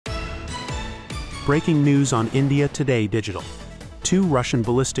Breaking news on India Today Digital. 2 Russian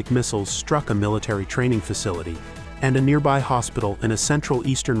ballistic missiles struck a military training facility and a nearby hospital in a central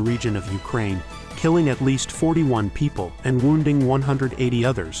eastern region of Ukraine, killing at least 41 people and wounding 180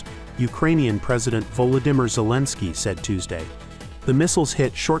 others, Ukrainian President Volodymyr Zelenskyy said Tuesday. The missiles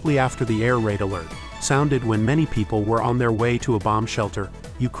hit shortly after the air raid alert sounded when many people were on their way to a bomb shelter,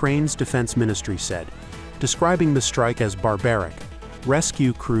 Ukraine's defense ministry said. Describing the strike as barbaric,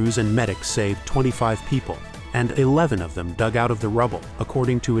 rescue crews and medics saved 25 people, and 11 of them dug out of the rubble,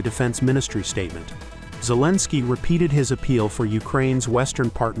 according to a defense ministry statement. Zelenskyy repeated his appeal for Ukraine's Western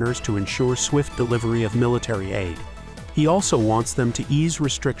partners to ensure swift delivery of military aid. He also wants them to ease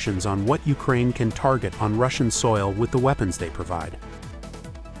restrictions on what Ukraine can target on Russian soil with the weapons they provide.